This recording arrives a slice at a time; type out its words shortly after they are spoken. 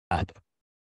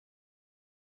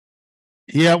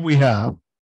Here we have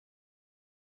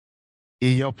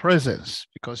in your presence,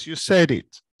 because you said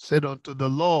it, said unto the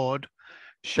Lord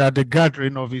shall the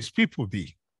gathering of his people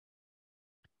be.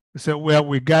 You said, where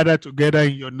we gather together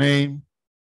in your name,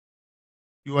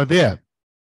 you are there.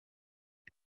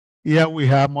 Here we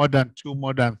have more than two,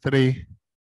 more than three,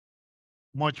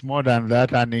 much more than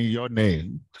that, and in your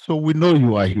name. So we know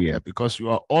you are here because you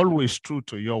are always true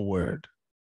to your word.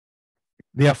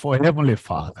 Therefore, Heavenly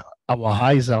Father, our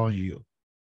eyes are on you.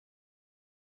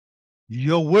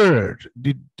 Your word,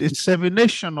 the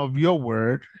dissemination of your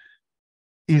word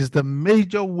is the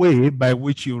major way by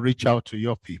which you reach out to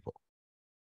your people.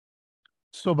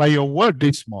 So by your word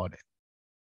this morning,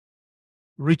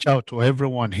 reach out to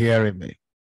everyone hearing me.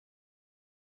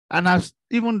 And as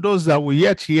even those that will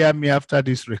yet hear me after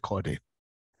this recording,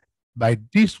 by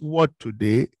this word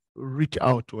today, reach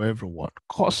out to everyone.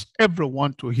 Cause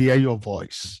everyone to hear your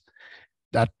voice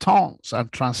that turns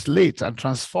and translates and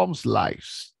transforms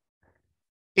lives.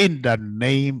 In the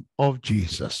name of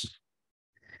Jesus.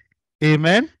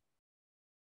 Amen.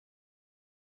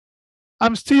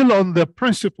 I'm still on the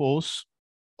principles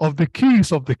of the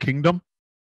keys of the kingdom.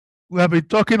 We have been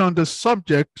talking on the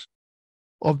subject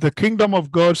of the kingdom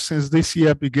of God since this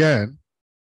year began.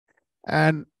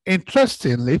 And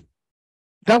interestingly,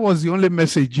 that was the only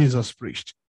message Jesus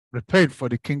preached. Repent, for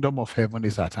the kingdom of heaven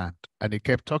is at hand. And he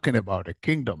kept talking about the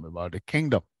kingdom, about the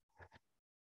kingdom.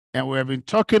 And we have been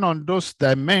talking on those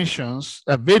dimensions,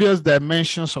 various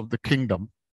dimensions of the kingdom.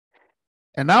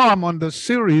 And now I'm on the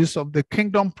series of the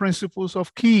kingdom principles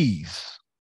of keys.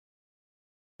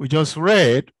 We just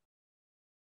read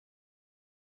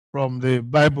from the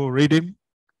Bible reading,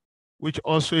 which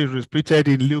also is repeated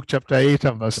in Luke chapter 8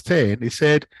 and verse 10. He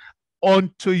said,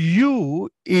 unto you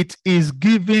it is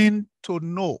given to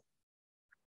know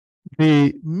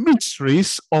the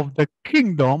mysteries of the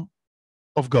kingdom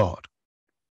of God.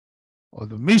 Or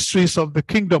the mysteries of the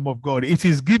kingdom of God. It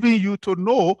is given you to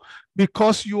know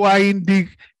because you are in the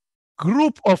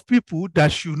group of people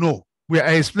that you know.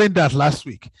 I explained that last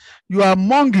week. You are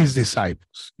among his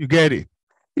disciples. You get it?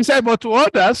 He said, but to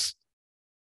others,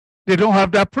 they don't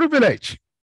have that privilege.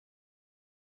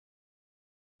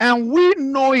 And we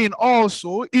knowing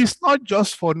also is not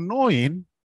just for knowing.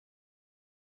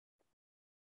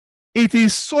 It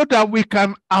is so that we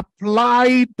can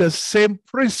apply the same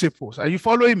principles. Are you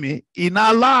following me? In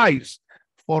our lives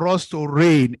for us to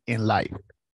reign in life.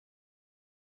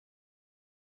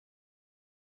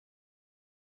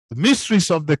 The mysteries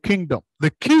of the kingdom,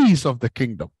 the keys of the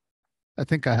kingdom. I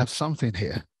think I have something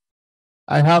here.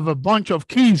 I have a bunch of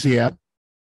keys here.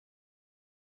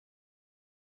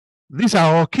 These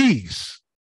are all keys,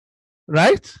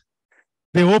 right?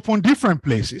 They open different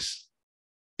places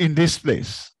in this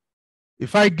place.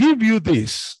 If I give you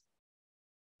this,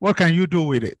 what can you do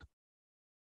with it?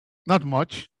 Not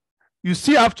much. You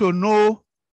still have to know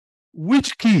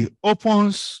which key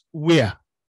opens where.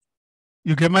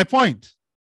 You get my point?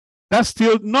 That's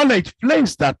still knowledge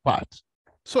plays that part.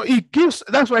 So it gives,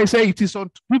 that's why I say it is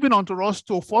given unto us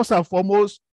to first and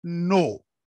foremost know.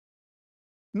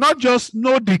 Not just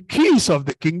know the keys of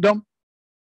the kingdom,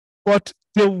 but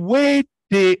the way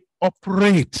they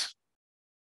operate.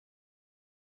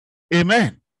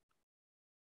 Amen.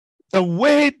 The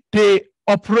way they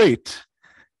operate.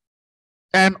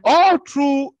 And all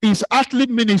through his earthly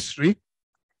ministry,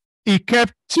 he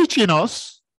kept teaching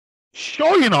us,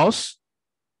 showing us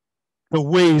the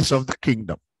ways of the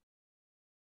kingdom.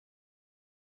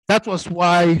 That was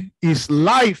why his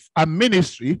life and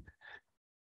ministry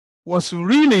was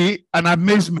really an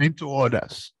amazement to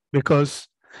others. Because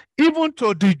even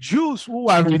to the Jews who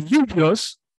are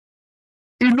religious,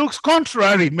 it looks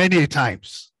contrary many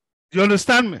times. Do you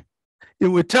understand me? He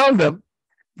will tell them,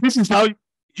 this is how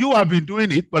you have been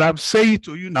doing it, but I'm saying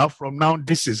to you now, from now,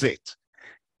 this is it.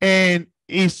 And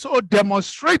he so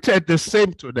demonstrated the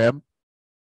same to them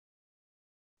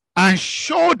and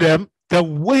showed them the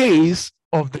ways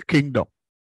of the kingdom.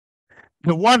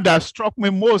 The one that struck me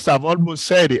most, I always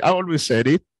said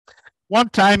it. One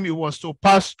time he was to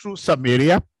pass through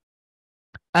Samaria,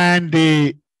 and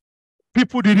the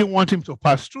people didn't want him to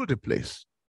pass through the place.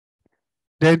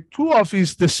 Then two of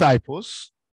his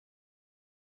disciples,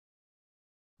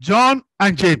 John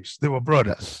and James, they were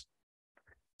brothers.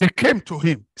 They came to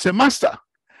him. He said, Master,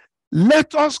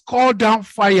 let us call down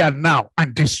fire now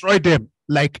and destroy them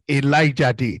like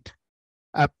Elijah did.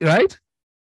 Right?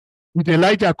 Did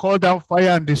Elijah call down fire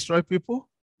and destroy people?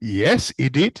 Yes, he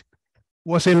did.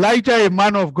 Was Elijah a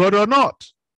man of God or not?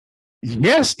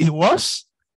 Yes, he was.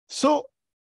 So,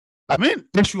 I mean,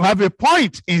 they should have a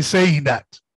point in saying that.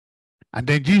 And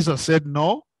then Jesus said,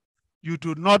 no, you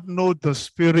do not know the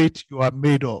spirit you are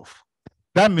made of.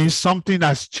 That means something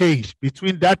has changed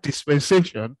between that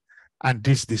dispensation and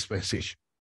this dispensation.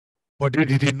 But they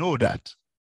didn't know that.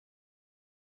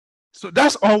 So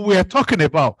that's all we are talking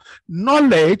about.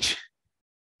 Knowledge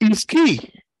is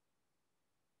key.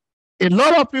 A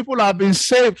lot of people have been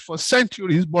saved for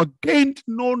centuries but gained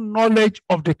no knowledge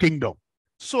of the kingdom.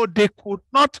 So they could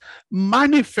not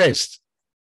manifest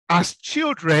as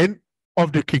children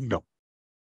of the kingdom.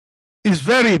 It's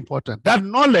very important. That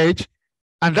knowledge,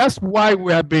 and that's why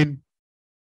we have been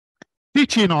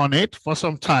teaching on it for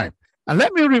some time. And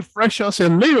let me refresh us a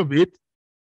little bit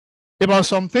about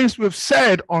some things we've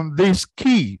said on these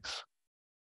keys.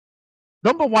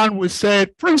 Number one, we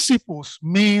said principles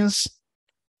means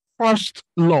first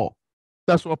law.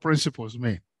 That's what principles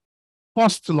mean.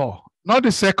 First law, not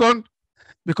the second,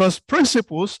 because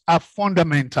principles are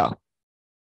fundamental.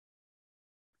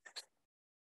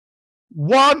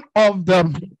 One of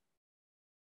them,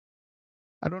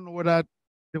 I don't know whether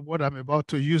the word I'm about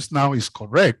to use now is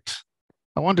correct.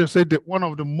 I want to say that one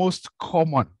of the most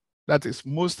common, that is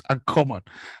most uncommon,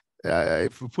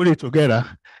 if we put it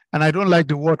together, and I don't like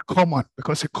the word common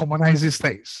because it commonizes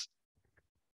things.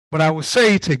 But I will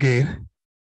say it again.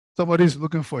 Somebody is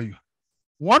looking for you.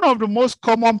 One of the most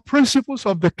common principles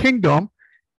of the kingdom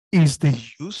is the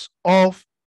use of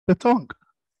the tongue.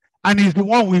 And it's the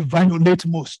one we violate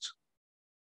most.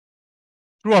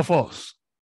 True or false?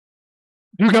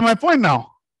 Do you get my point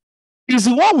now? It's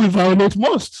the one we violate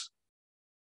most.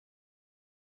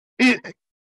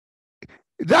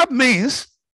 That means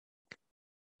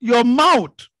your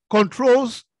mouth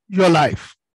controls your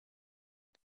life.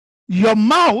 Your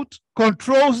mouth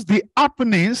controls the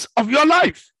happenings of your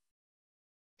life.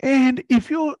 And if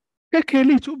you take a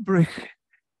little break,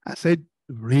 I said,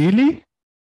 really?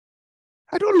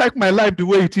 I don't like my life the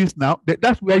way it is now.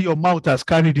 That's where your mouth has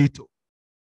carried it to.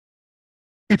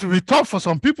 It will be tough for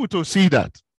some people to see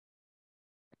that.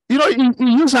 You know, you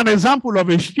use an example of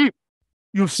a sheep.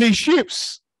 You see sheep.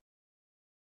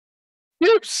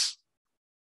 Sheeps.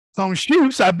 Some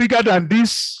sheep are bigger than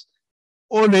this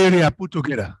whole area put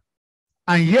together.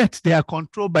 And yet they are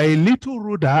controlled by a little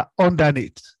rudder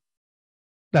underneath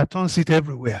that turns it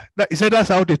everywhere. He said that's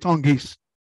how the tongue is.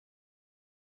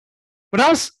 But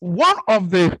that's one of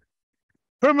the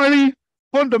primary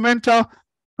fundamental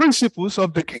principles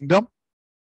of the kingdom.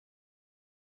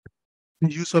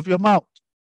 The use of your mouth.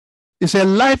 It said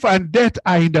life and death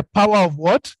are in the power of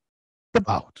what? The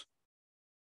mouth.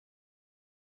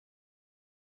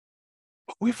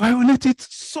 We violate it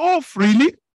so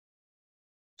freely,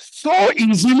 so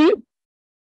easily.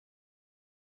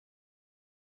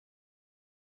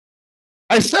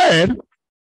 I said,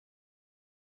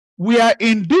 we are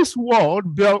in this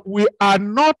world, but we are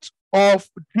not of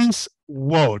this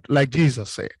world, like Jesus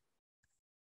said.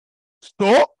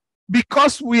 So,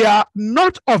 because we are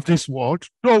not of this world,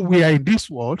 though we are in this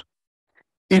world,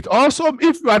 it also,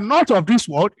 if you are not of this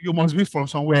world, you must be from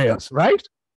somewhere else, right?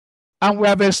 And we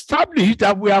have established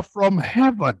that we are from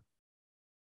heaven.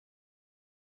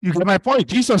 You get my point?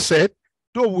 Jesus said,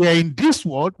 though we are in this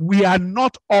world, we are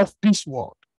not of this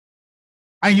world.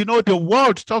 And you know, the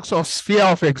world talks of sphere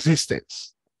of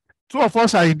existence. Two of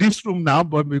us are in this room now,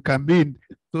 but we can be in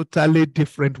totally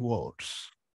different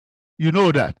worlds. You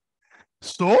know that.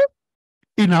 So,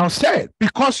 he now said,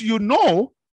 because you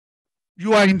know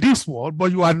you are in this world,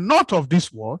 but you are not of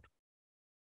this world,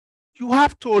 you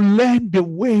have to learn the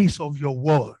ways of your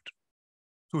world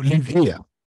to live here.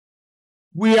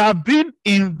 We have been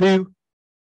in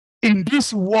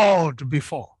this world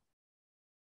before.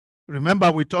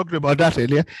 Remember, we talked about that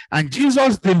earlier. And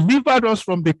Jesus delivered us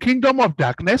from the kingdom of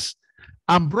darkness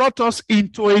and brought us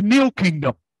into a new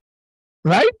kingdom.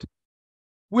 Right?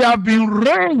 We have been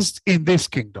raised in this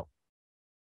kingdom.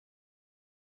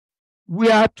 We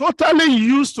are totally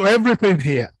used to everything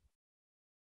here.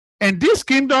 And this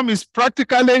kingdom is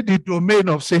practically the domain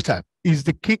of Satan. Is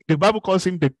the king, the Bible calls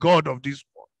him the God of this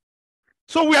world.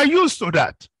 So we are used to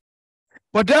that.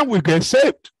 But then we get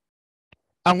saved.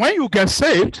 And when you get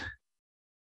saved,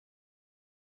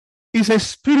 it's a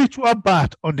spiritual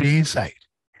birth on the inside.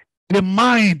 The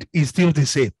mind is still the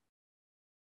same.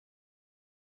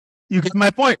 You get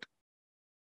my point?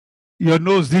 Your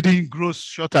nose didn't grow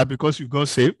shorter because you got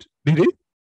saved, did it?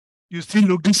 You still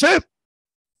look the same.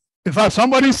 In fact,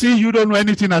 somebody see you don't know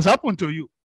anything has happened to you.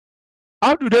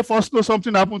 How do they first know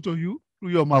something happened to you?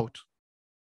 Through your mouth.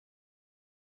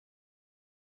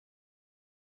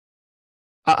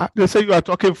 They say you are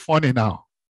talking funny now.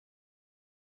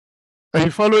 Are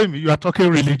you following me? You are talking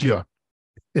religion.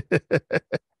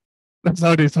 That's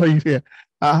how they saw you here.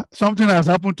 Something has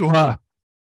happened to her.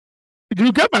 Do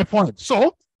you get my point?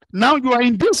 So now you are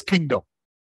in this kingdom.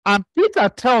 And Peter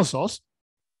tells us,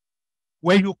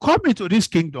 when you come into this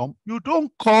kingdom, you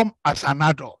don't come as an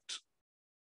adult.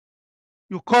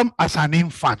 You come as an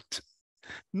infant.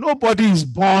 Nobody is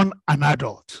born an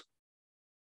adult.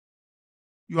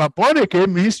 You are born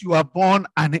again means you are born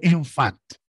an infant.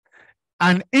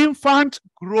 An infant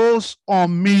grows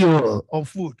on meal, on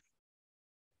food.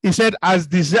 He said, as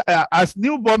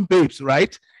newborn babes,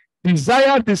 right?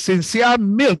 Desire the sincere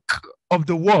milk of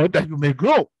the word that you may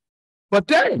grow. But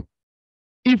then,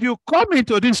 if you come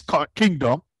into this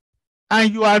kingdom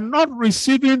and you are not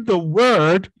receiving the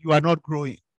word, you are not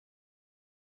growing.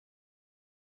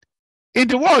 In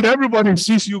the world, everybody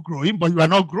sees you growing, but you are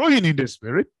not growing in the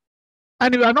spirit.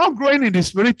 And if you are not growing in the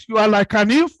spirit, you are like an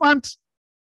infant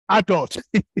adult,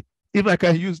 if I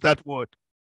can use that word.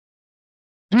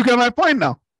 Do you get my point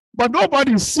now? But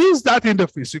nobody sees that in the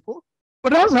physical,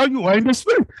 but that's how you are in the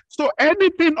spirit. So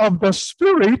anything of the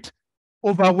spirit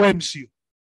overwhelms you.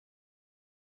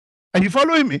 Are you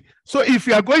following me? So if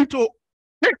you are going to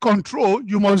take control,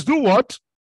 you must do what?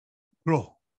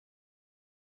 Grow.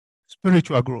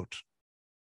 Spiritual growth.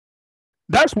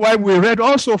 That's why we read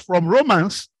also from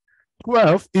Romans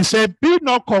 12. It said, be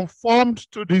not conformed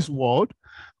to this world,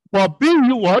 but be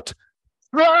you what?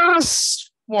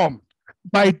 Transformed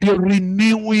by the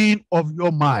renewing of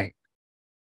your mind.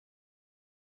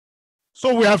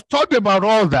 So we have talked about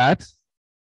all that.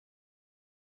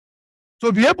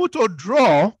 To be able to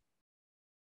draw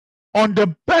on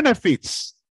the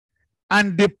benefits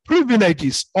and the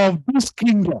privileges of this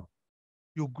kingdom,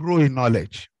 you grow in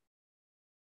knowledge.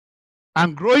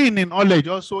 And growing in knowledge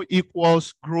also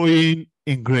equals growing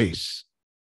in grace.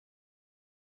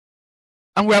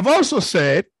 And we have also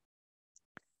said,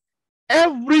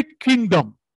 every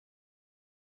kingdom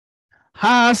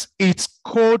has its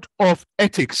code of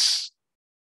ethics.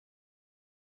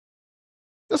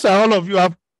 Just like all of you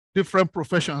have different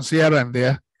professions here and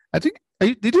there. I think,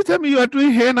 did you tell me you are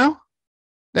doing hair now?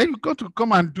 Then you got to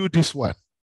come and do this one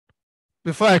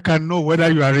before I can know whether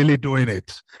you are really doing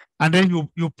it. And then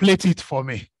you plate it for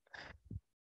me.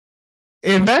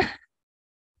 Amen?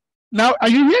 Now, are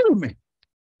you hearing me?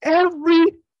 Every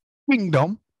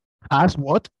kingdom has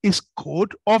what is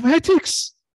code of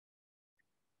ethics.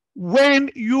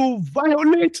 When you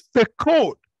violate the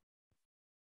code,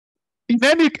 in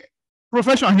any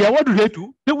profession here, what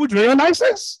do? They would realize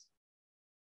this.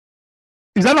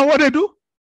 Is that not what they do?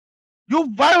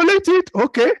 You violate it,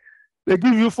 okay. They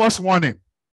give you first warning.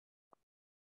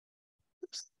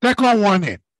 Second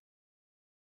warning.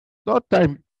 That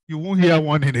time, you won't hear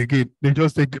warning again. They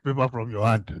just take the paper from your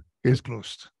hand. It's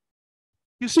closed.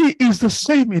 You see, it's the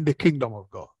same in the kingdom of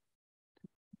God.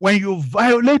 When you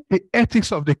violate the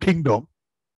ethics of the kingdom,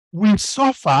 we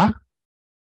suffer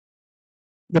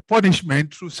the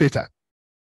punishment through Satan.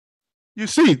 You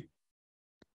see,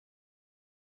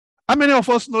 how many of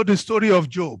us know the story of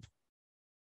Job?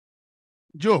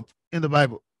 Job in the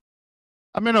Bible.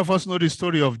 How many of us know the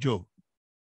story of Job?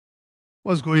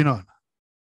 What's going on?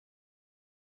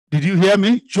 Did you hear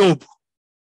me? Job.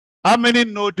 How many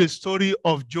know the story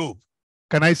of Job?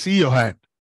 Can I see your hand?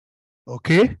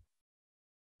 Okay.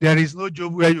 There is no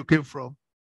Job where you came from.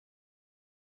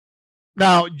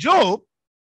 Now, Job,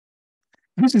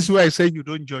 this is where I say you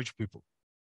don't judge people,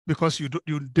 because you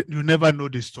never know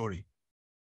the story.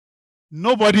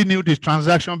 Nobody knew the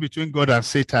transaction between God and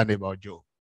Satan about Job.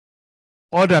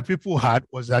 All that people had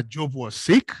was that Job was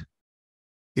sick.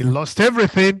 He lost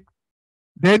everything.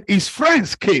 Then his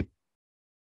friends came.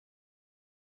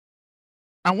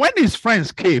 And when his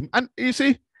friends came, and you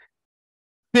see,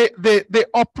 they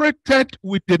operated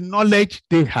with the knowledge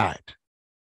they had.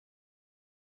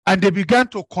 And they began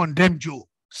to condemn Job,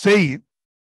 saying,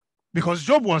 because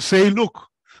Job was saying, look,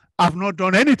 I've not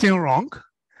done anything wrong.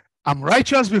 I'm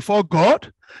righteous before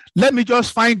God. Let me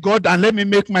just find God and let me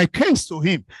make my case to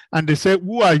him. And they said,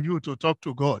 who are you to talk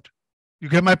to God? You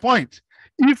get my point?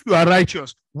 If you are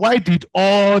righteous, why did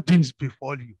all this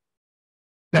befall you?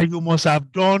 That you must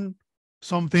have done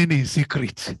something in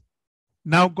secret.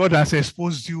 Now God has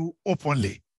exposed you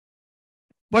openly.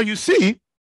 But you see,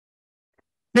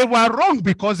 they were wrong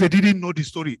because they didn't know the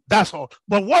story. That's all.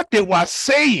 But what they were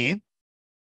saying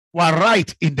were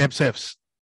right in themselves.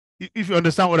 If you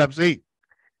understand what I'm saying.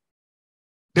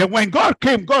 Then when God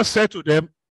came, God said to them,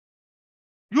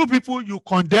 you people, you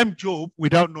condemn Job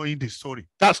without knowing the story.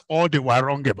 That's all they were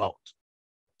wrong about.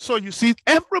 So you see,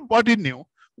 everybody knew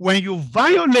when you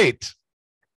violate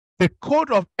the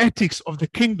code of ethics of the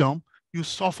kingdom, you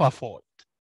suffer for it.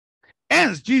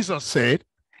 Hence, Jesus said,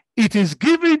 it is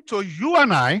given to you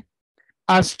and I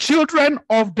as children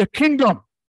of the kingdom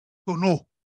to know.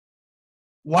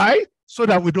 Why? So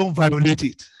that we don't violate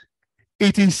it.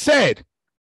 It is said,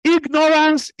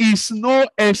 ignorance is no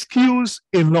excuse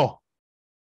in law.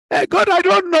 Hey, God, I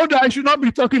don't know that I should not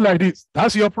be talking like this.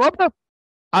 That's your problem.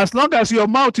 As long as your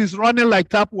mouth is running like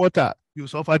tap water, you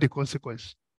suffer the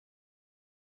consequence.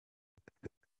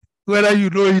 Whether you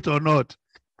know it or not.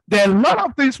 There are a lot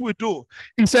of things we do.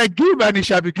 He said, give and it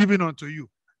shall be given unto you.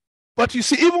 But you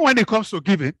see, even when it comes to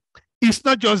giving, it's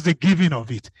not just the giving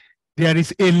of it. There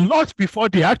is a lot before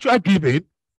the actual giving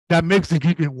that makes the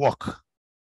giving work.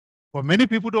 But many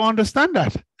people don't understand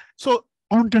that. So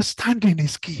understanding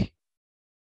is key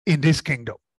in this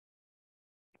kingdom.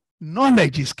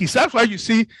 Knowledge is key. That's why you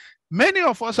see many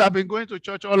of us have been going to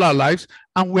church all our lives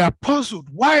and we are puzzled.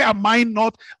 Why am I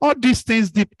not? All these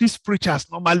things these preachers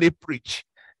normally preach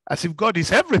as if God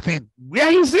is everything.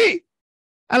 Where is he?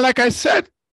 And like I said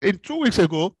 2 weeks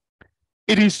ago,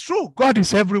 it is true. God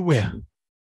is everywhere.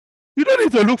 You don't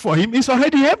need to look for him. He's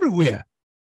already everywhere.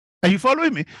 Are you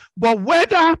following me? But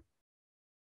whether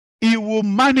he will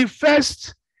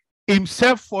manifest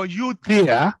himself for you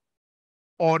there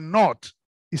or not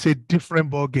is a different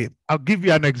ball game. I'll give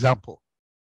you an example.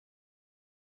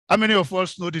 How many of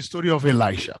us know the story of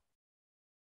Elisha?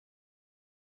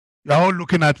 You're all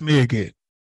looking at me again.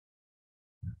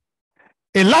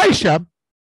 Elisha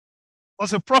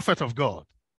was a prophet of God.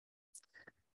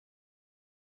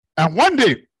 And one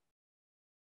day,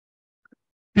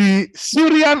 the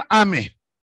Syrian army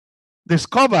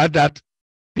discovered that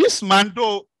this man,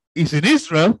 though is in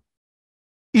Israel,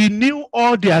 he knew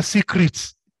all their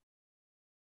secrets.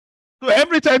 So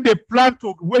every time they plan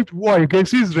to wage war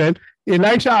against Israel,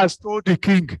 Elisha has told the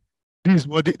king, that's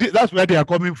where they are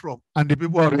coming from, and the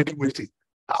people are already waiting.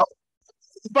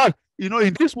 But,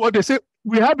 in this war, they say,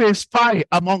 we have a spy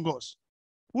among us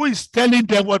who is telling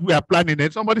them what we are planning.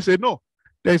 And somebody said, no,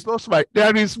 there is no spy.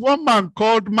 There is one man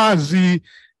called Mazi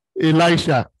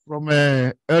Elisha from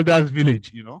Elder's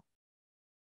village,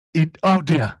 out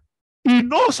there. He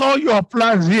knows all your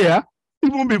plans here,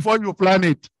 even before you plan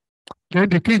it. Then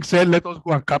the king said, let us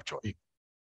go and capture him.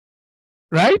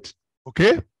 Right?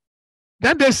 Okay?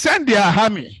 Then they sent their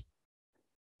army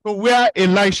to where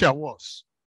Elisha was.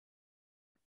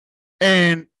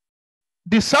 And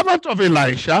the servant of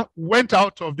Elisha went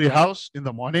out of the house in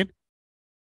the morning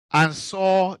and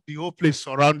saw the whole place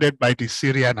surrounded by the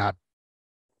Syrian army.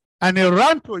 And he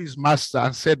ran to his master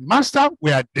and said, Master,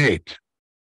 we are dead.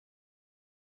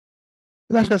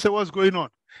 Elisha said, what's going on?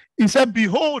 He said,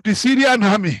 behold, the Syrian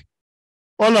army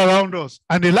all around us.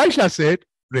 And Elisha said,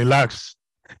 relax.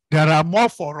 There are more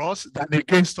for us than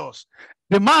against us.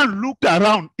 The man looked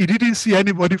around. He didn't see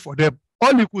anybody for them.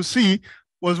 All he could see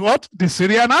was what? The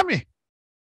Syrian army.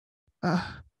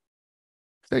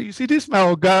 So you see, this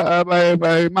my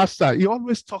master, he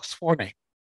always talks funny.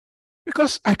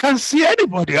 Because I can't see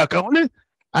anybody. I can only...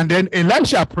 And then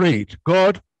Elisha prayed,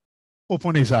 God,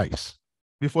 open his eyes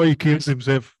before he kills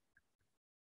himself.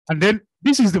 And then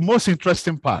this is the most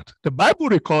interesting part. The Bible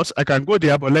records, I can go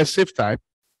there, but let's save time.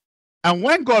 And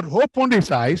when God opened his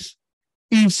eyes,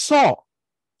 he saw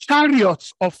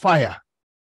chariots of fire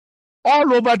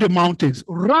all over the mountains,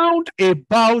 round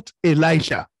about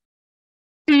Elisha.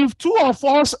 If two of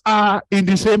us are in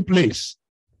the same place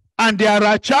and there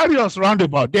are chariots round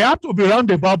about, they have to be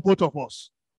round about both of us.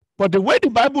 But the way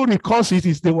the Bible records it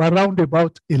is they were round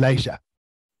about Elisha.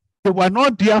 They were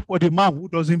not there for the man who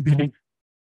doesn't believe.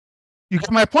 You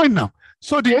get my point now?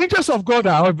 So the angels of God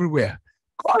are everywhere.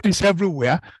 God is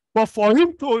everywhere. But for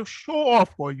him to show up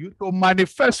for you, to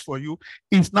manifest for you,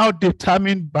 is now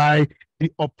determined by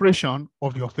the operation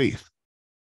of your faith.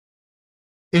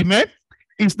 Amen?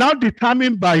 It's now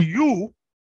determined by you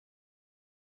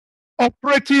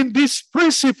operating these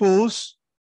principles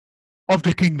of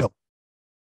the kingdom.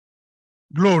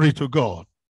 Glory to God.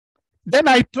 Then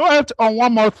I thought on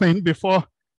one more thing before,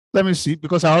 let me see,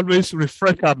 because I always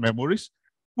refresh our memories.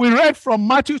 We read from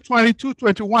Matthew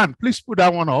 22:21. Please put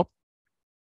that one up.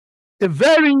 A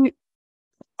very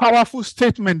powerful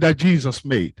statement that Jesus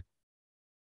made.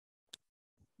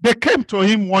 They came to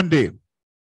him one day.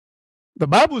 The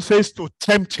Bible says to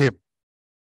tempt him.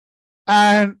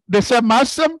 And they said,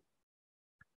 Master,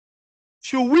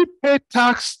 should we pay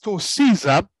tax to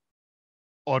Caesar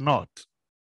or not?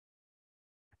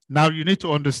 Now you need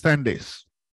to understand this.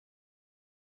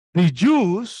 The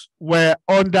Jews were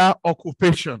under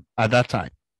occupation at that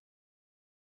time.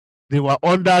 They were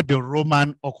under the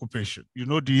Roman occupation. You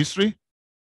know the history?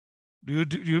 Do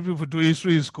you people do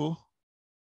history in school?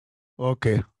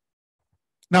 Okay.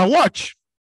 Now watch.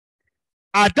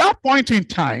 At that point in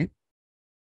time,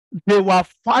 they were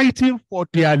fighting for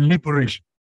their liberation.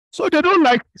 So they don't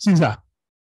like Caesar.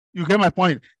 You get my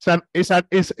point?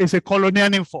 It's a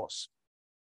colonial force.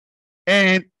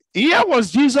 And here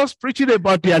was Jesus preaching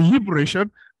about their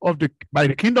liberation by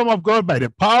the kingdom of God, by the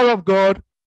power of God.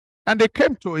 And they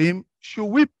came to him, should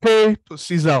we pay to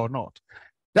Caesar or not?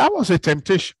 That was a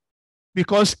temptation,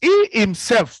 because he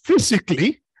himself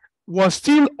physically was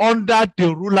still under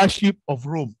the rulership of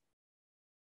Rome.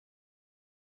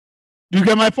 Do you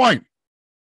get my point?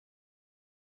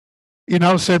 He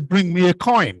now said, bring me a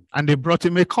coin. And they brought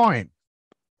him a coin.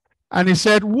 And he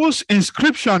said, whose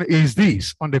inscription is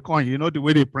this on the coin? You know the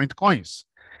way they print coins.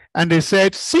 And they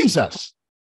said, Caesar's.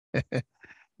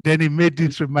 Then he made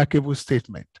this remarkable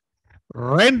statement.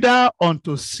 Render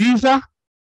unto Caesar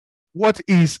what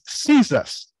is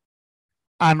Caesar's,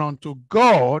 and unto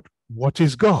God what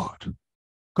is God's.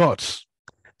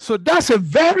 So that's a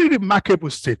very remarkable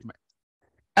statement.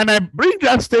 And I bring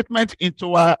that statement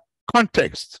into our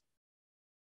context.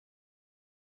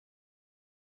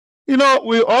 You know,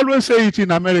 we always say it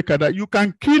in America that you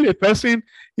can kill a person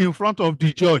in front of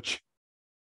the judge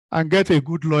and get a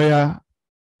good lawyer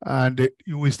and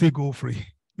you will still go free.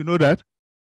 You know that?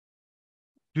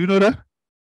 Do you know that?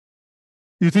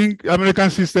 You think American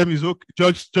system is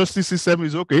okay, justice system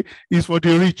is okay? It's for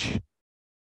the rich.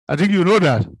 I think you know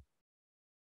that.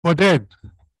 But then,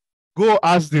 go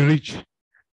ask the rich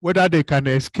whether they can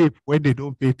escape when they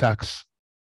don't pay tax.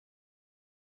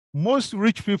 Most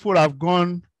rich people have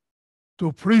gone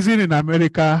to prison in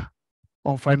America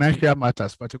on financial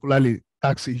matters, particularly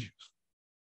tax issues.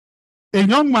 A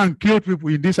young man killed people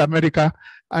in this America,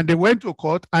 and they went to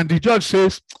court, and the judge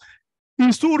says,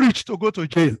 he's too rich to go to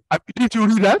jail. Did you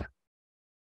read that?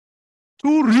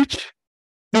 Too rich?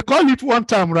 They call it one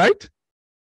term, right?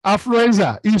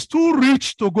 Affluenza. He's too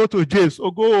rich to go to jail,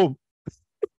 so go home.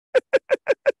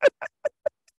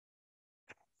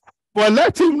 But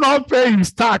let him not pay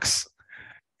his tax.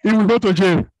 He will go to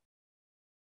jail.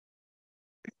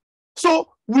 So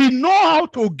we know how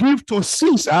to give to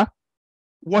Caesar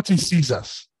what is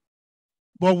Caesar's.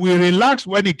 But we relax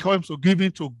when it comes to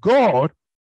giving to God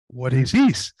what is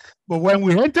his. But when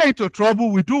we enter into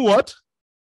trouble, we do what?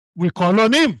 We call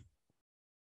on him.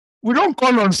 We don't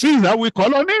call on Caesar, we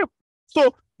call on him.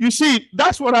 So you see,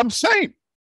 that's what I'm saying.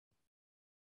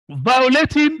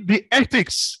 Violating the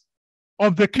ethics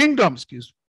of the kingdom,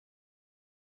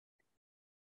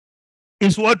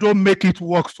 is what don't make it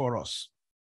work for us.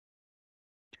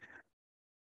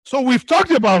 So we've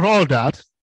talked about all that.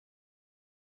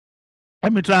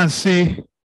 Let me try and see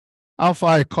how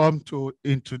far I come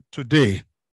into today.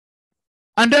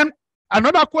 And then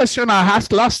another question I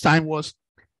asked last time was,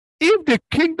 if the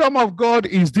kingdom of God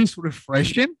is this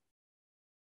refreshing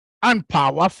and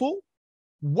powerful,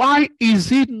 why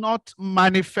is it not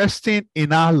manifesting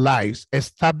in our lives,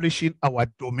 establishing our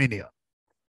dominion?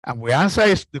 And we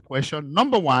answer the question,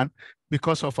 number one,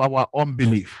 because of our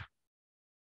unbelief.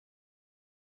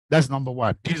 That's number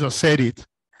one. Jesus said it.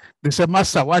 They said,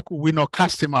 Master, why could we not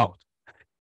cast him out?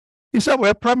 He said,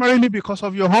 well, primarily because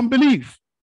of your unbelief.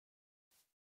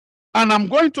 And I'm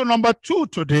going to number two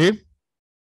today,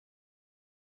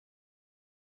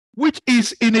 which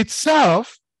is in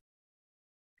itself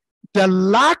the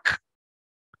lack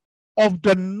of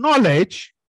the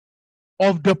knowledge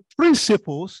of the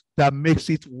principles that makes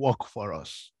it work for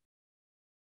us.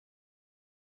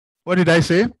 What did I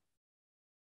say?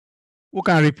 Who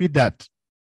can repeat that?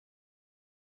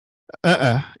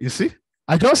 You see?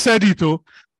 I just said it. Oh.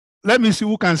 Let me see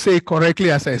who can say it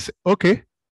correctly as I say. Okay.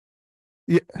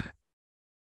 Yeah.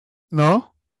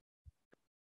 No?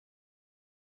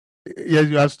 Yes,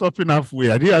 you are stopping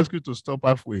halfway. I didn't ask you to stop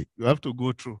halfway. You have to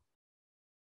go through.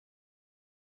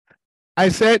 I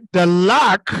said the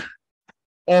lack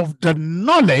of the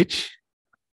knowledge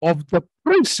of the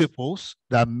principles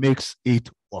that makes it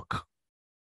work.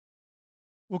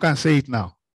 Who can say it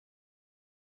now?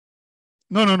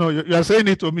 No. You are saying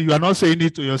it to me. You are not saying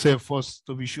it to yourself first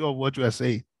to be sure of what you are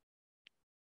saying.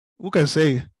 Who can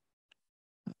say it?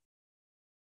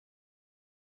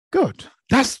 Good.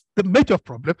 That's the major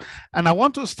problem. And I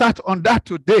want to start on that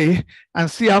today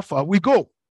and see how far we go.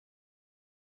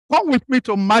 Come with me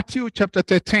to Matthew chapter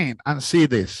 13 and see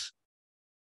this.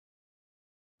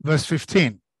 Verse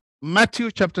 15.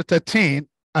 Matthew chapter 13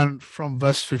 and from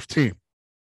verse 15.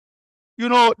 You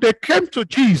know, they came to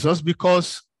Jesus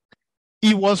because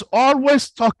he was always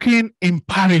talking in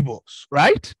parables,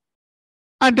 right?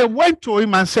 And they went to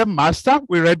him and said, Master,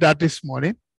 we read that this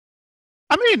morning.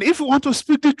 I mean, if you want to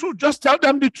speak the truth, just tell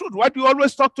them the truth. Why do you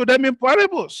always talk to them in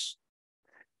parables?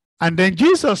 And then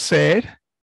Jesus said,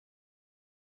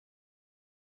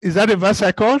 is that a verse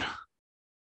I called?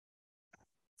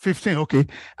 15, okay.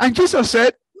 And Jesus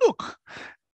said, look,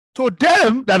 To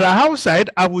them that are outside,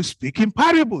 I will speak in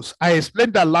parables. I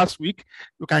explained that last week.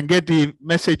 You can get the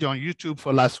message on YouTube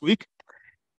for last week.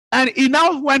 And he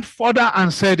now went further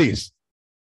and said this.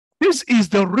 This is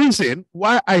the reason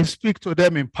why I speak to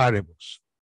them in parables.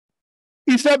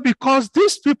 He said, because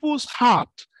these people's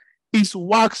heart is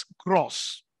wax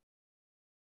gross.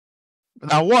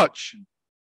 Now watch.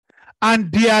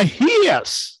 And their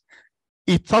ears,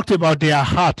 he talked about their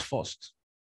heart first.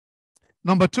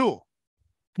 Number 2,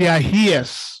 their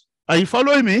ears. Are you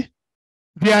following me?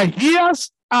 Their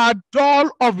ears are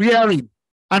dull of hearing.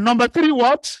 And number 3,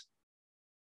 what?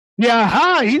 Their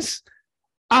eyes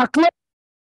are closed.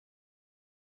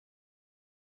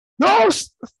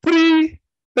 Those 3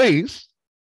 things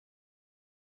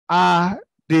are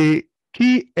the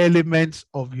key elements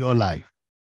of your life.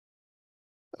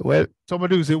 Well,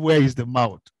 somebody will say, where is the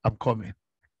mouth? I'm coming.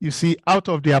 You see, out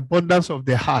of the abundance of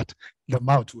the heart, the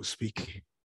mouth will speak.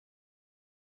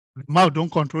 The mouth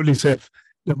don't control itself.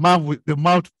 The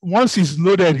mouth, once it's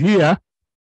loaded here,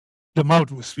 the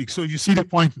mouth will speak. So you see the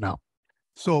point now.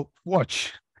 So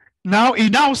watch. Now, he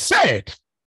now said,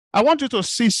 I want you to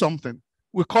see something.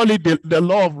 We call it the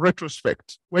law of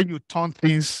retrospect. When you turn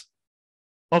things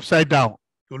upside down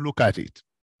to look at it.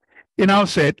 He now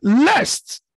said,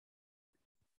 lest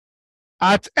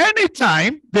at any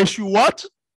time they should what?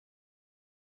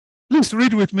 Please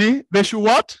read with me. They should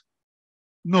what?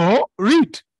 No,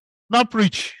 read, not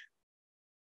preach.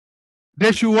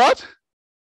 They should what?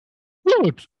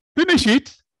 Good. Finish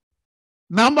it.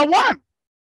 Number 1.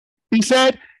 He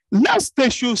said, lest they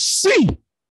should see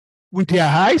with their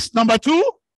eyes. Number 2,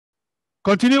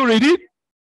 continue reading.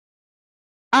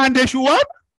 And they should what?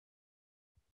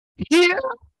 Hear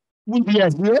with their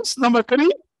ears. Number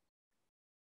 3.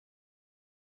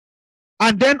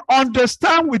 And then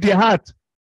understand with their heart.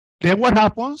 Then what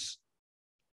happens?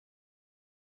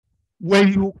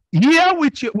 When you hear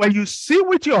with your, when you see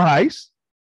with your eyes,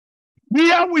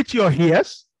 hear with your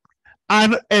ears,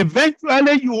 and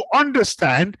eventually you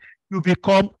understand, you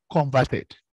become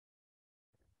converted.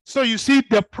 So you see,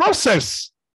 the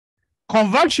process,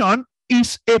 conversion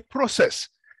is a process.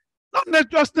 Not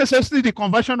just necessarily the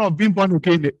conversion of being born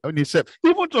again on itself,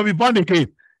 even to be born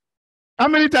again. How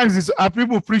many times have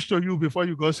people preached to you before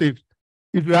you got saved?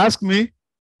 If you ask me,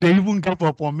 they even gave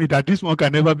up on me that this one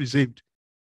can never be saved.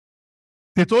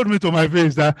 They told me to my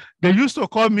face that they used to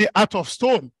call me out of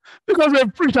stone because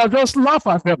the preacher just laugh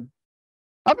at them.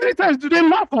 How many times do they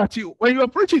laugh at you when you are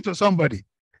preaching to somebody?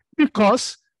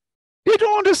 Because they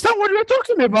don't understand what you're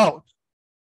talking about.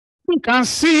 You can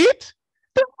see it,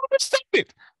 they don't understand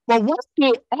it. But once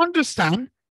they understand,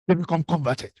 they become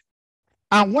converted.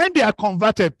 And when they are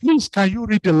converted, please, can you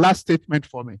read the last statement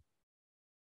for me?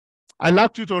 I'd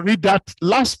like you to read that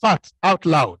last part out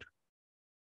loud.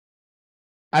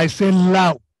 I say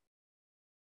loud.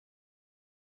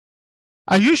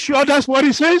 Are you sure that's what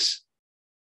it says?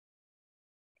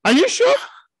 Are you sure?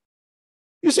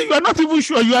 You see, you are not even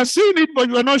sure. You are seeing it, but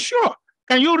you are not sure.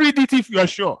 Can you read it if you are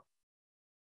sure?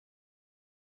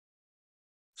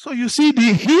 So you see,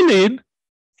 the healing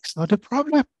is not a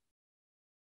problem.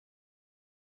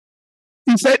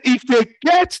 He said, if they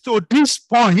get to this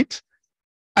point,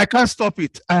 I can't stop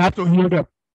it. I have to heal them.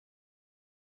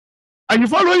 Are you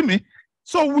following me?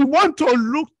 So we want to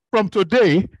look from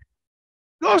today,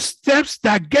 those steps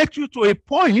that get you to a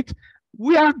point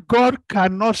where God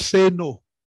cannot say no.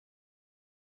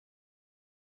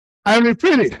 I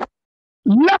repeat it.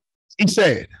 He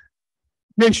said,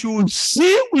 they should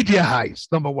see with their eyes,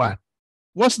 number 1.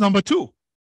 What's number 2?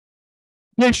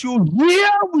 They should hear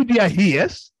with their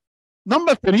ears.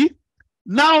 Number 3,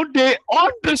 now they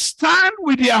understand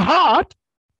with their heart,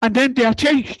 and then they are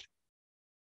changed.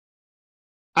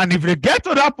 And if they get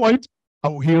to that point, I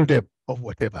will heal them of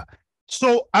whatever.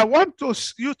 So I want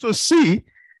you to see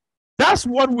that's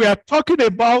what we are talking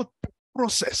about,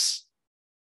 process.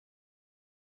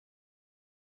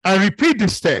 I repeat the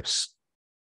steps.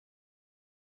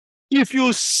 If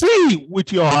you see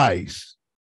with your eyes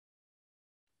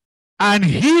and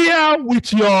hear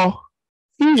with your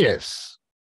ears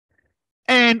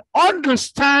and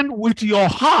understand with your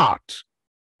heart,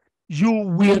 you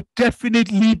will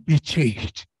definitely be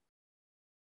changed.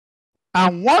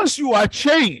 And once you are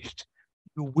changed,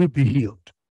 you will be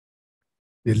healed,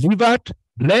 delivered,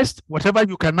 blessed, whatever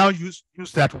you can now use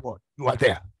that word. You are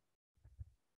there.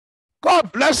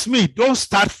 God bless me. Don't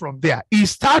start from there. It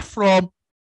starts from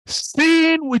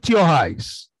seeing with your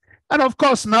eyes. And of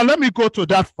course, now let me go to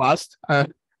that first.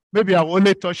 Maybe I will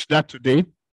only touch that today.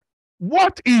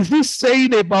 What is he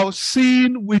saying about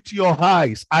seeing with your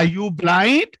eyes? Are you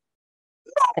blind?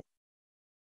 No.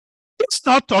 It's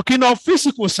not talking of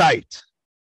physical sight.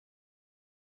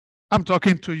 I'm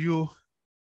talking to you.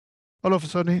 All of a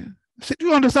sudden, I say, do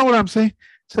you understand what I'm saying?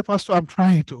 I say, Pastor, I'm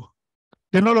trying to.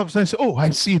 Then all of a sudden, I say, oh, I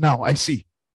see now. I see.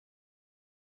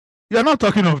 You're not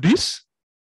talking of this.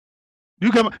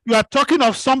 You are talking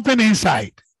of something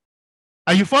inside.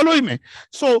 Are you following me?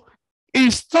 So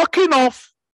he's talking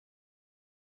of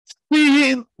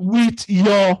seeing with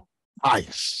your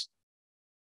eyes.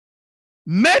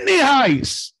 Many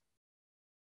eyes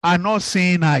are not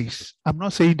seeing eyes. I'm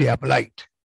not saying they are blind.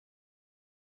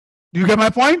 Do you get my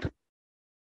point?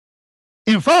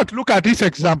 In fact, look at this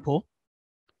example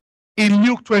in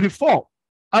Luke 24,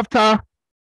 after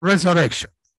resurrection.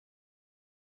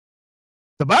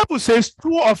 The Bible says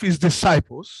 2 of his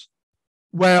disciples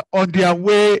were on their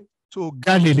way to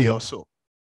Galilee or so.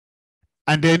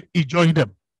 And then he joined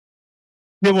them.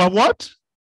 They were what?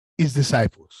 His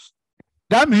disciples.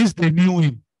 That means they knew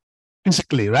him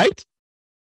physically, right?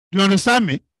 Do you understand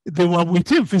me? They were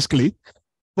with him physically.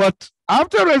 But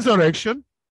after resurrection,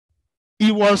 he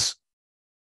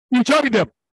joined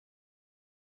them.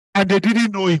 And they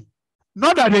didn't know him.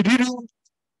 Not that they didn't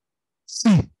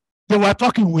see. They were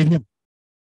talking with him.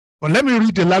 But let me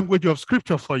read the language of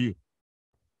scripture for you.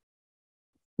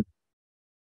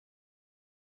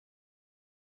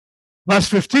 Verse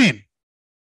 15,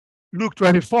 Luke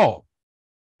 24.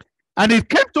 And it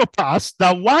came to pass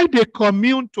that while they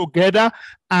communed together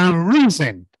and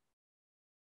reasoned,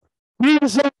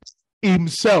 Jesus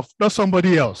himself, not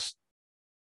somebody else,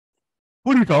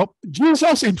 put it up,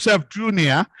 Jesus himself drew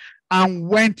near and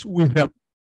went with them.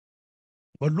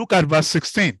 But look at verse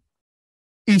 16.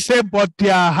 He said, but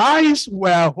their eyes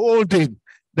were holding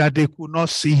that they could not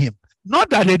see him. Not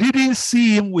that they didn't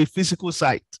see him with physical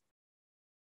sight.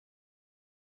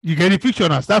 You get the picture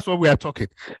now? That's what we are talking.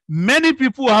 Many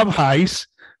people have eyes,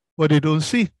 but they don't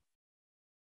see.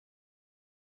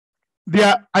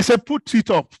 I said, put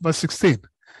it up, verse 16.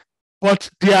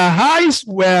 But their eyes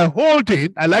were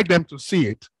holding, I like them to see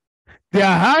it. Their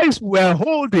eyes were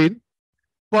holding,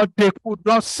 but they could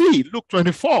not see. Luke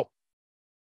 24.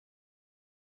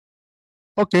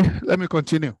 Okay, let me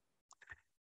continue.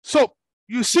 So,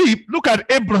 you see, look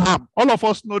at Abraham. All of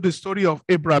us know the story of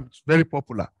Abraham. It's very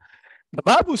popular. The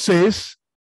Bible says,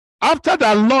 after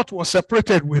that Lot was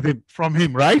separated from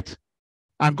him, right?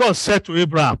 And God said to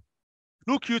Abraham,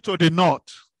 look you to the north,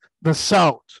 the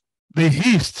south, the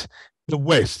east, the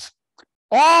west.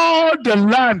 All the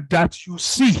land that you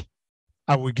see,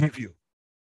 I will give you.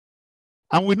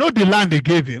 And we know the land they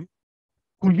gave him.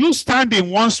 Could you stand in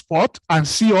one spot and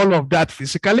see all of that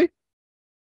physically?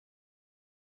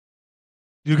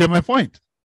 You get my point?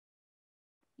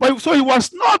 But so he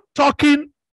was not talking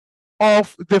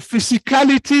of the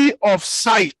physicality of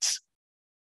sight.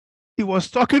 He was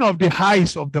talking of the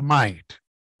eyes of the mind.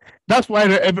 That's why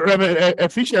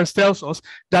Ephesians tells us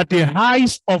that the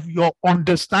eyes of your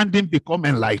understanding become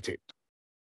enlightened.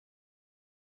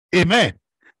 Amen.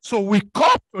 So we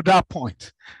come to that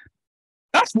point.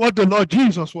 That's what the Lord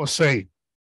Jesus was saying.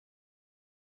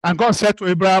 And God said to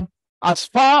Abraham, as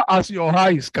far as your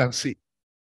eyes can see,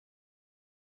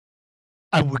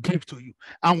 I will give to you.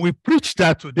 And we preach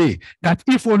that today, that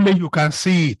if only you can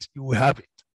see it, you will have it.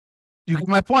 You get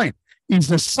my point? It's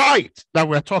the sight that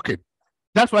we're talking.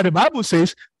 That's why the Bible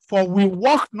says, for we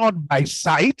walk not by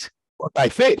sight, but by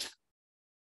faith.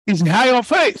 It's the eye of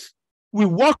faith. We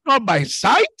walk not by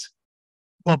sight,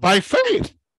 but by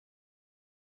faith.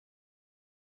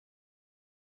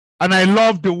 And I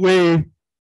love the way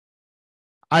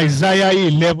Isaiah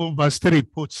 11 verse 3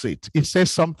 puts it. It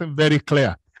says something very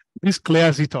clear. This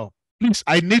clears it up. Please,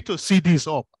 I need to see this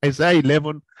up. Isaiah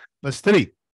 11 verse 3.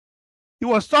 He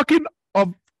was talking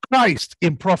of Christ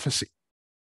in prophecy.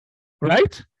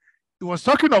 Right? He was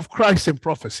talking of Christ in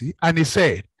prophecy, and he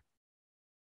said,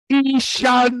 he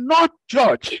shall not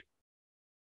judge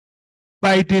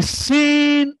by the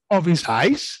seeing of his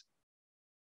eyes,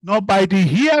 nor by the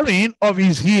hearing of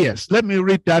his ears. Let me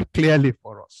read that clearly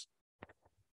for us.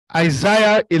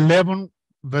 Isaiah 11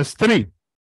 verse 3.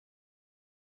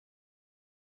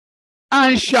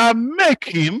 And shall make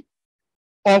him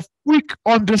of quick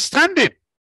understanding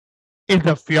in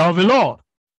the fear of the Lord.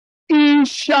 He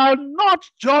shall not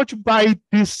judge by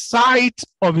the sight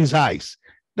of his eyes.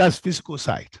 That's physical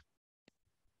sight.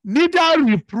 Neither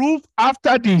reprove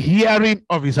after the hearing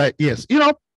of his ears. You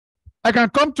know, I can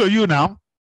come to you now.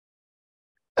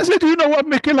 I said, do you know what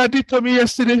Michaela did to me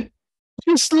yesterday?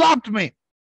 She slapped me.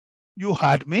 You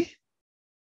heard me.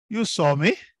 You saw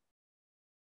me.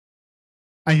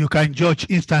 And you can judge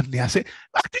instantly. I say,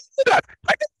 I didn't do that.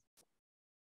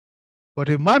 But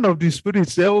a man of the spirit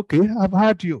said, okay, I've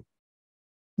heard you.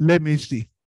 Let me see.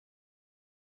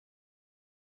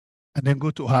 and then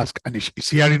go to ask, and he's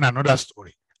hearing another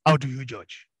story. How do you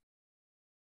judge?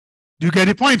 Do you get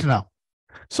the point now?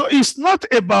 So it's not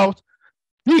about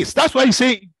this. That's why you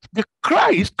say the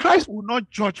Christ will not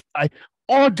judge by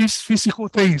all these physical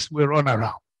things we run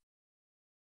around.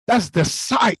 That's the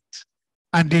sight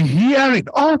and the hearing.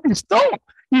 All this. No,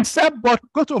 he said, but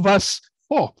go to verse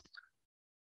 4.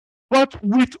 But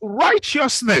with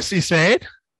righteousness, he said,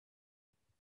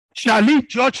 shall he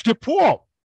judge the poor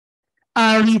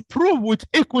and reprove with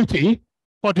equity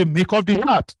for the meek of the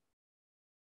heart.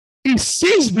 He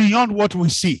sees beyond what we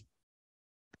see.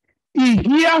 He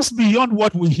hears beyond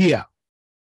what we hear.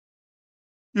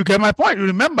 You get my point? You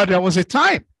remember there was a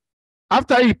time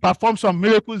after he performed some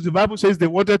miracles, the Bible says they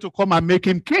wanted to come and make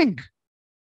him king,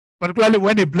 particularly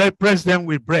when he blessed them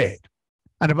with bread.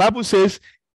 And the Bible says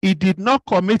he did not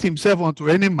commit himself unto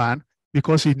any man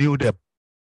because he knew them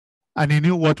and he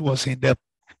knew what was in them.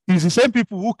 It's the same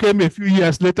people who came a few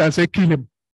years later and said, kill him.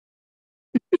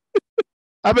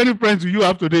 How many friends do you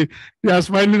have today? They are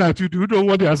smiling at you. Do you know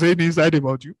what they are saying inside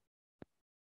about you?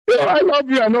 Yeah, I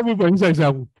love you, but inside I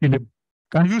will kill him.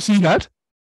 Can you see that?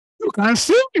 You can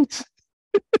see it.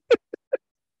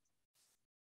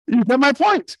 You get my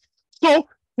point? So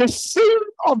the seeing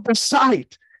of the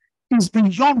sight is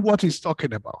beyond what he's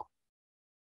talking about.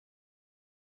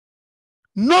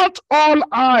 Not all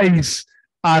eyes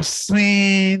are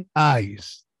seeing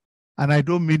eyes. And I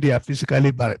don't mean they are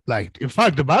physically blind. In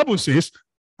fact, the Bible says,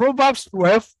 Proverbs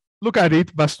 12, look at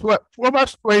it, verse 12,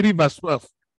 Proverbs 20, verse 12.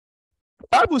 The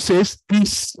Bible says, the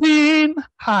seeing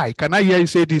eye. Can I hear you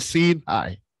say the seeing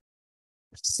eye?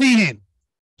 Seeing.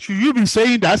 Should you be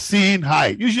saying that seeing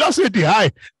eye? You should just say the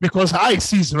eye, because eye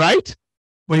sees, right?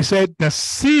 But he said the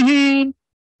seeing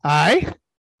eye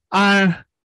and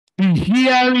the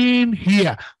hearing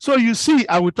hear. So you see,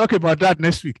 I will talk about that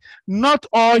next week. Not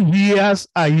all ears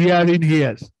are hearing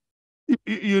ears.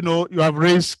 You know, you have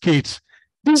raised kids.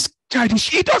 This child,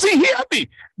 he doesn't hear me.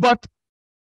 But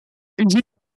is it?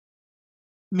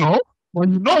 No.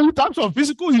 When you know in terms of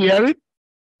physical hearing,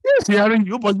 he's hearing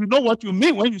you, but you know what you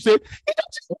mean when you say, he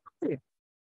doesn't hear me.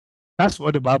 That's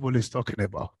what the Bible is talking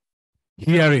about.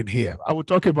 Hearing here. I will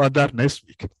talk about that next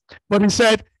week. But he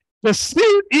said, the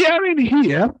seeing, hearing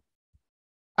here,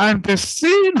 and the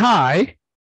seeing eye,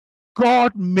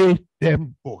 God made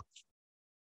them both.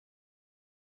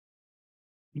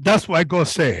 That's why God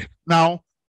said. Now,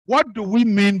 what do we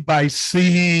mean by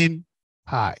seeing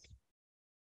eye?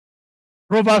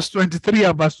 Proverbs 23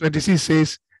 and verse 26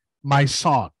 says, my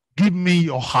son, give me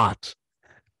your heart.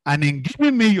 And in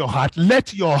giving me your heart,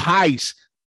 let your eyes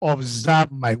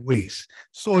observe my ways.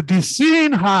 So the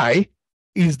seeing eye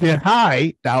is the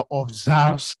eye that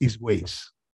observes his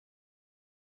ways.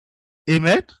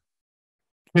 Amen?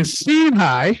 The seeing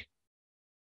eye.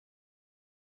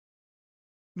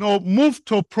 Now move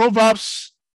to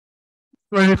Proverbs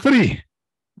 23,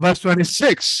 verse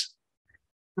 26.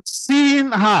 The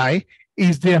seeing eye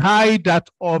is the eye that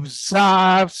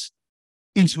observes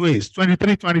his ways.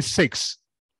 23, 26.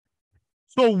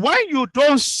 So when you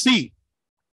don't see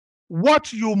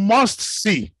what you must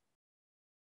see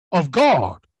of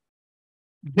God,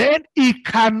 then he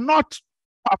cannot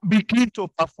begin to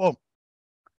perform,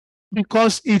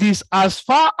 because it is as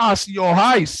far as your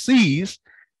eye sees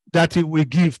that he will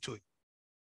give to you.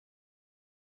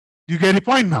 You get the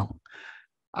point now?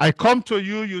 I come to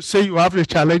you, you say you have a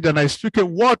challenge, and I speak a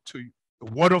word to you, a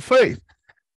word of faith,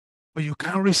 but you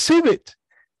can't receive it.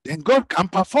 Then God can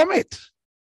perform it.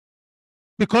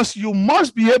 Because you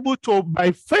must be able to,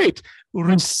 by faith,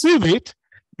 receive it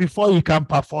before you can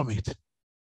perform it.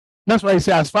 That's why he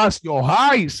says, as far as your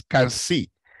eyes can see,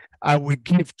 I will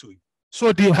give to you.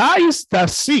 So the eyes that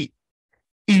see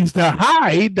is the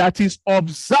eye that is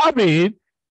observing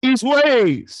his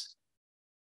ways.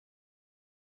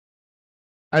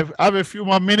 I have a few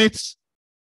more minutes,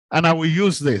 and I will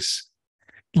use this.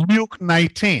 Luke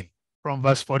 19 from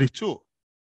verse 42.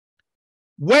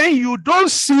 When you don't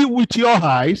see with your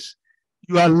eyes,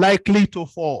 you are likely to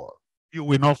fall. You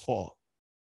will not fall.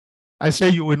 I say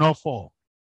you will not fall.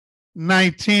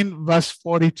 19 verse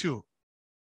 42.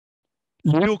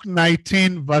 Luke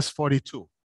 19 verse 42.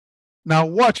 Now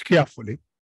watch carefully.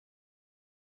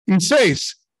 It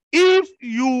says, if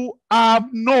you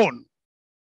have known,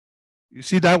 you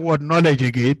see that word knowledge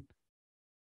again,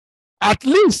 at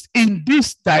least in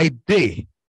this thy day,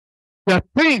 the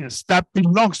things that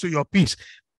belongs to your peace.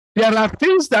 There are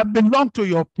things that belong to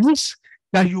your peace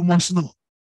that you must know.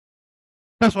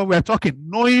 That's what we're talking,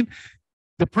 knowing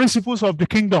the principles of the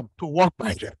kingdom to walk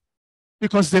by them.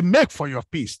 Because they make for your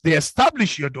peace. They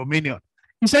establish your dominion.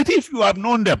 He said, if you have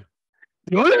known them.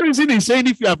 The only reason he's saying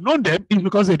if you have known them is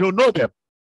because they don't know them.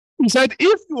 He said,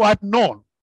 if you had known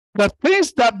the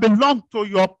things that belong to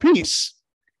your peace,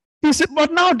 he said,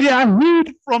 but now they are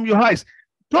hid from your eyes.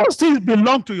 Those things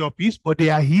belong to your peace, but they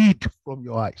are hid from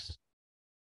your eyes.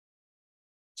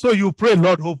 So you pray,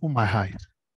 Lord, open my eyes.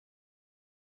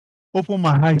 Open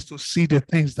my eyes to see the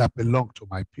things that belong to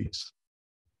my peace.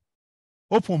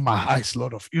 Open my eyes,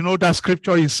 Lord. You know that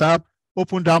scripture in Psalm,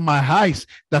 open down my eyes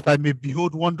that I may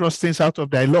behold wondrous things out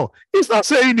of thy law. He's not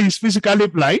saying he's physically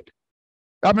blind.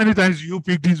 How many times you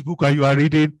pick this book and you are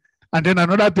reading, and then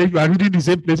another day you are reading the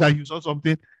same place and you saw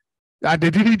something, and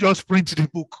they didn't just print the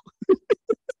book.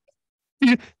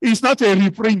 It's not a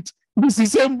reprint. It's the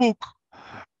same book.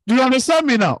 Do you understand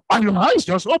me now? And your eyes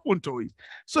just open to it.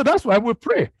 So that's why we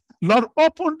pray. Lord,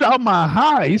 open down my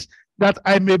eyes that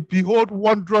I may behold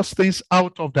wondrous things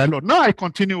out of thy law. Now I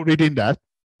continue reading that.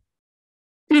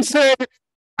 He said,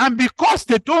 and because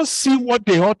they don't see what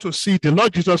they ought to see, the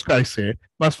Lord Jesus Christ said,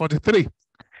 verse 43,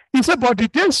 he said, but the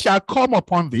days shall come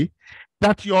upon thee,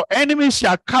 that your enemies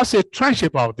shall cast a trench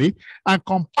about thee, and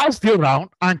compass thee round,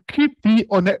 and keep thee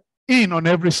in on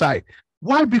every side.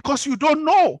 Why? Because you don't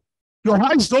know. Your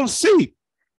eyes don't see.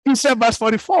 He said, verse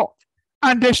 44,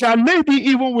 and they shall lay thee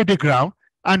even with the ground,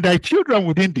 and thy children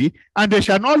within thee, and they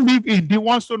shall not live in thee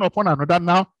one stone upon another.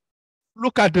 Now,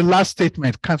 look at the last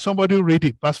statement. Can somebody read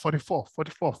it? Verse 44.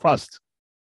 44 first.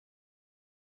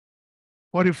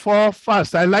 44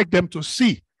 first. I like them to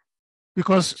see.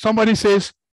 Because somebody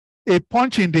says, a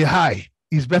punch in the eye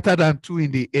is better than two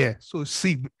in the air. So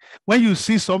see, when you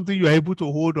see something, you are able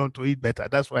to hold on to it better.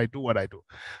 That's why I do what I do.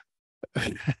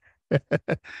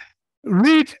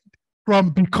 Read from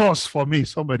because for me,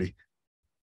 somebody.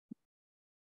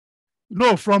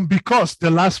 No, from because,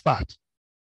 the last part.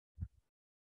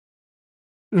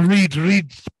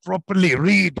 Read properly,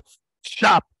 read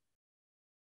sharp.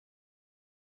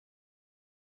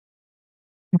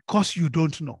 Because you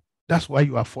don't know. That's why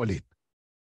you are falling.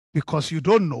 Because you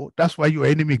don't know, that's why your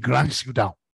enemy grinds you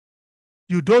down.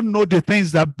 You don't know the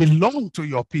things that belong to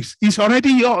your peace. It's already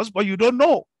yours, but you don't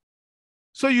know.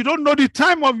 So you don't know the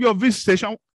time of your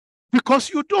visitation because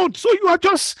you don't. So you are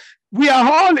just, we are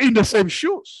all in the same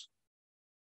shoes.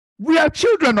 We are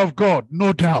children of God,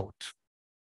 no doubt.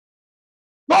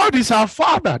 God is our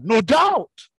Father, no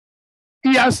doubt.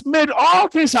 He has made all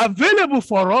things available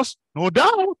for us, no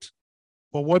doubt.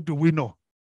 But what do we know?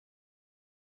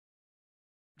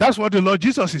 That's what the Lord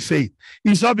Jesus is saying.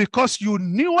 It's not because you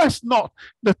knewest not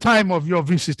the time of your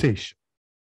visitation.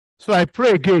 So I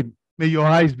pray again, may your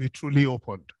eyes be truly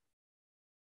opened.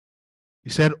 He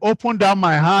said, open down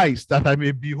my eyes that I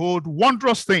may behold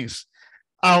wondrous things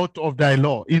out of thy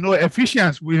law. You know,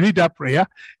 Ephesians, we read that prayer,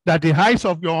 that the eyes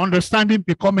of your understanding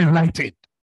become enlightened.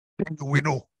 Then you will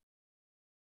know.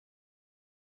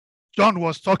 John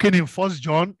was talking in 1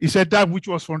 John. He said that which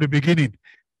was from the beginning,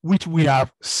 which we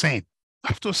have seen. You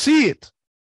have to see it.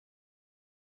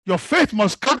 Your faith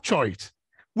must capture it,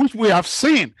 which we have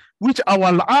seen, which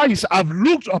our eyes have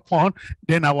looked upon,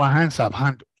 then our hands have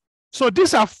handled. So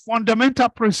these are fundamental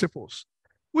principles.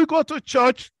 We go to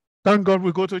church. Thank God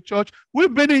we go to church.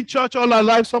 We've been in church all our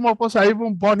lives. Some of us are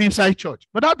even born inside church.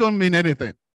 But that don't mean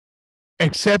anything.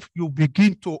 Except you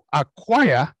begin to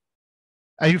acquire,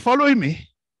 are you following me?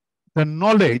 The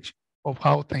knowledge of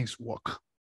how things work.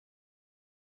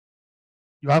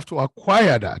 You have to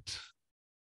acquire that.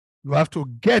 You have to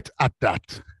get at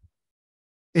that.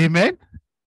 Amen?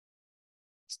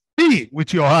 See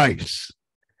with your eyes.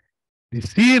 The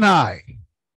seeing eye,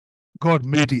 God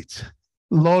made it.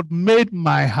 Lord, made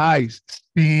my eyes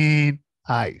seeing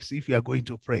eyes. If you are going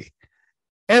to pray,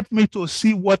 help me to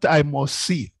see what I must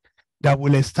see that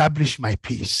will establish my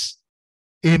peace.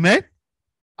 Amen?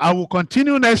 I will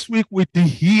continue next week with the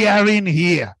hearing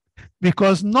here.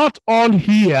 Because not all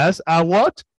hears are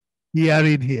what?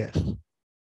 Hearing hears.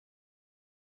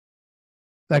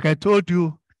 Like I told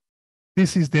you,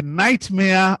 this is the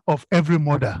nightmare of every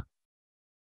mother.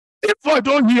 If I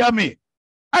don't hear me,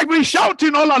 I've been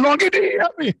shouting all along, he didn't hear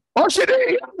me, or she didn't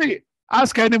hear me.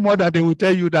 Ask any mother, they will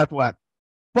tell you that one.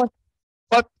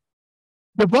 But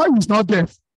the boy is not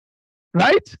deaf,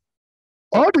 right?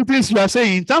 All the things you are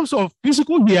saying in terms of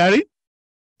physical hearing,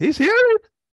 he's hearing.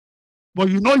 But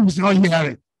you know he's not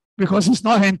hearing because he's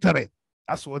not entering.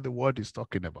 That's what the word is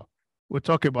talking about. We'll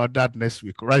talk about that next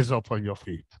week. Rise up on your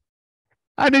feet.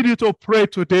 I need you to pray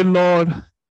today, Lord,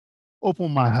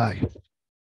 open my eyes.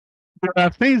 There are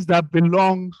things that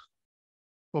belong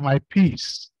for my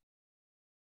peace.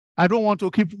 I don't want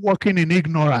to keep walking in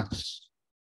ignorance.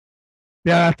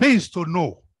 There are things to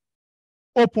know.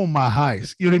 Open my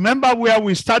eyes. You remember where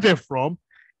we started from?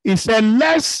 It said,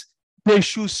 lest they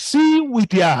should see with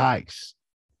their eyes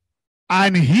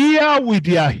and hear with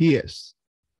their ears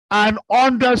and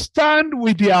understand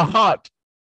with their heart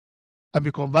and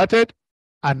be converted,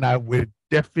 and I will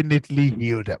definitely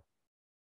heal them.